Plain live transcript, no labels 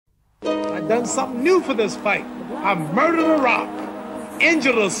I done something new for this fight. I murdered a rock,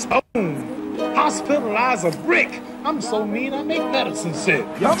 injured a stone, hospitalized a brick. I'm so mean, I make medicine sick.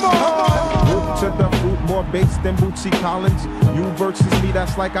 Come on! Root to the fruit, more bass than Bootsy Collins. You versus me,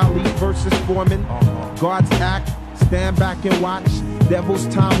 that's like Ali versus Foreman. Guards act, stand back and watch. Devil's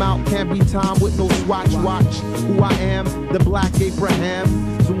timeout, can't be timed with no swatch. Watch who I am, the Black Abraham.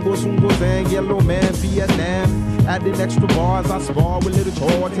 Zungo Zungo Zang, Yellow Man, Vietnam. Adding extra bars, I spar with little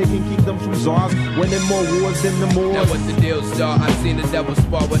chore, taking kingdoms from czars, winning more wars than the Moors. Now what's the deal, star? I've seen the devil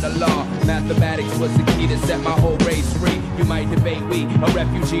spar with the law. Mathematics was the key to set my whole race free. You might debate we, a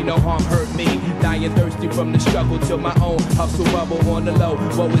refugee, no harm hurt me. Dying thirsty from the struggle till my own hustle bubble on the low.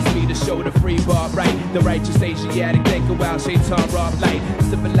 Woe is me to show the free bar right. The righteous Asiatic, think a while, shaitan rob light.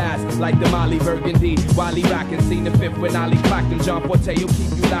 Civilized like the Molly Burgundy. Wiley rockin', seen the fifth when Ali clocked him. John Forte, you'll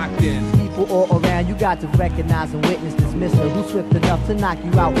keep you locked in. People all around, you got to recognize and witness this mister who's swift enough to knock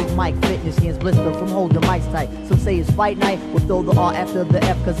you out with mic fitness. Hands blister from holding mics tight. Some say it's fight night, we'll throw the R after the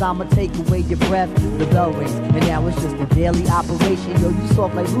F, cause I'ma take away your breath. The bell rings, and now it's just a daily operation. Yo, you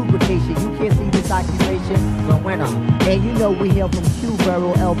soft like lubrication, you can't see this occupation. But winner, and you know we hail from Q,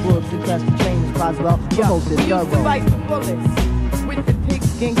 Burrow, L. Brooks, and Crest the Trainers, Croswell, promoted we used to write the bullets with the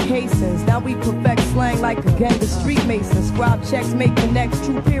pigskin casings. Now we perfect slang like a gang of street masons. Scribe checks, make connects,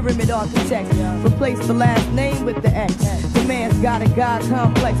 true pyramid architects. Replace the last name with the X. The man's got a God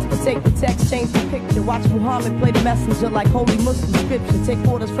complex. But take the text, change the picture. Watch Muhammad play the messenger like holy Muslim scripture. Take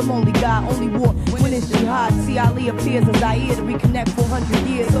orders from only God, only war. When it's jihad, see Ali appears in Zaire to reconnect 400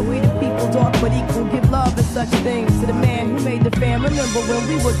 years. So we the people, dark but equal, give love and such things to the man who made the fam. Remember when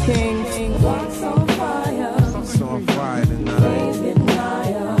we were kings. Rocks on fire. It's on fire tonight. Getting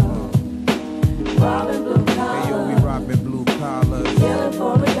higher. Robbing blue collars. Hey yo, we robbing blue collars. Killing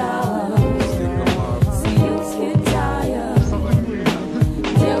for a dollar. Stick 'em up. See you get tired.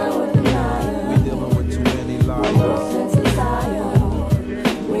 Dealing with the liar. We dealing with too many liars. Brooklyn's desire.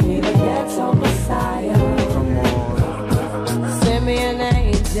 We need a ghetto messiah. Come on. Send me an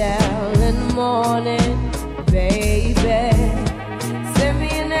angel in the morning, baby. Send me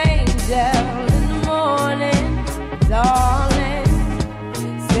an angel in the morning, darling.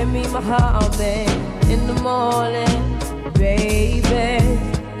 Send me Muhammad in the morning, baby.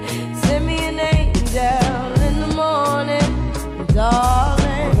 Send me an angel in the morning,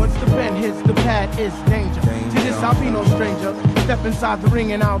 darling. Once the pen hits the pad, it's danger. To this, I'll be no stranger. Step inside the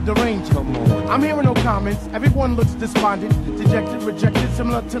ring and I'll derange it. I'm hearing no comments. Everyone looks despondent, dejected, rejected,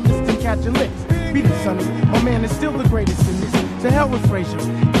 similar to listing catching licks. Beat it, sonny. My man is still the greatest in this. To hell with Frazier,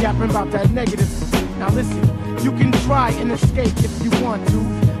 yapping about that negative. Now listen, you can try and escape if you want to,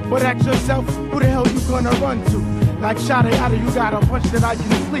 but ask yourself, who the hell you gonna run to? Like Shada Yada, you got a bunch that I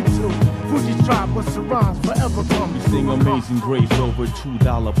can sleep to. Fugees tribe, what's the rhymes forever come. You sing Amazing Grace over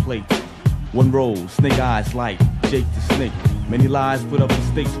 $2 plates. One roll, snake eyes like Jake the Snake. Many lies put up for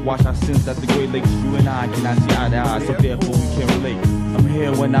stakes. Wash our sins at the Great Lakes. You and I cannot see eye to eye, so therefore we can't relate. I'm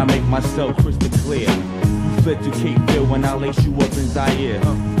here when I make myself crystal clear. You fled to Cape Fear when I lace you up in Zaire.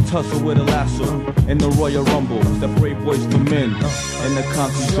 Tussle with a lasso in the Royal Rumble. Separate boys to men in the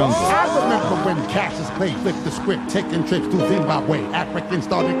concrete jungle. I remember when Cassius Clay flipped the script, taking trips to Zimbabwe. Africans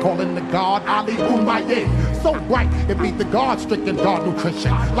started calling the god Ali Umaye. So bright, it beat the God-stricken God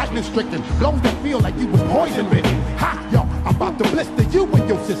nutrition. Lightning-stricken, blows that feel like you was poison-bitten. Ha, yo, I'm about to blister you and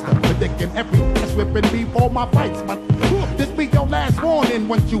your sister. Predicting every ass whipping me for my bites. This be your last warning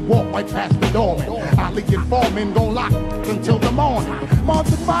once you walk right past the doorman. Ali and Foreman gon' lock until the morning.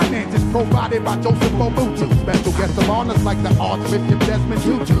 Martin Finances provided by Joseph Mobutu. Special guest of honors like the Archbishop Desmond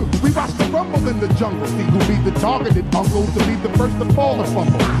Tutu. We watch the rumble in the jungle. See who be the targeted uncle to be the first to fall or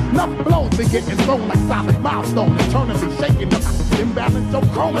fumble. Enough blows been getting thrown like solid milestone. Eternally shaking up, imbalance your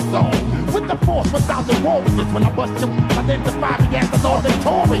chromosome. With the force, 1,000 warriors. When I bust you, identify me as the Lord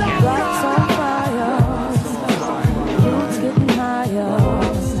Victorian. Rocks on fire. Youth's getting higher.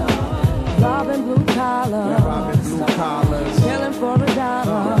 Robbing blue collars. Robbing blue collars. Killing for a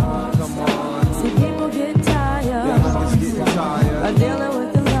dollar. Come on. See people get tired. Youngsters getting tired. Are dealing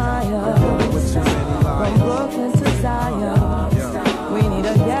with the liars. With too many liars. From Brooklyn to Zion. We need a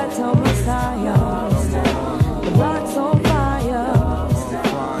ghetto messiah. The block's on fire.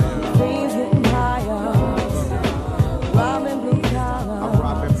 Things getting higher. Robbing blue collars. I'm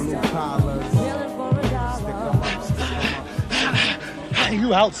robbing blue collars. Killing for a dollar.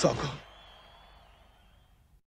 You out, sucker.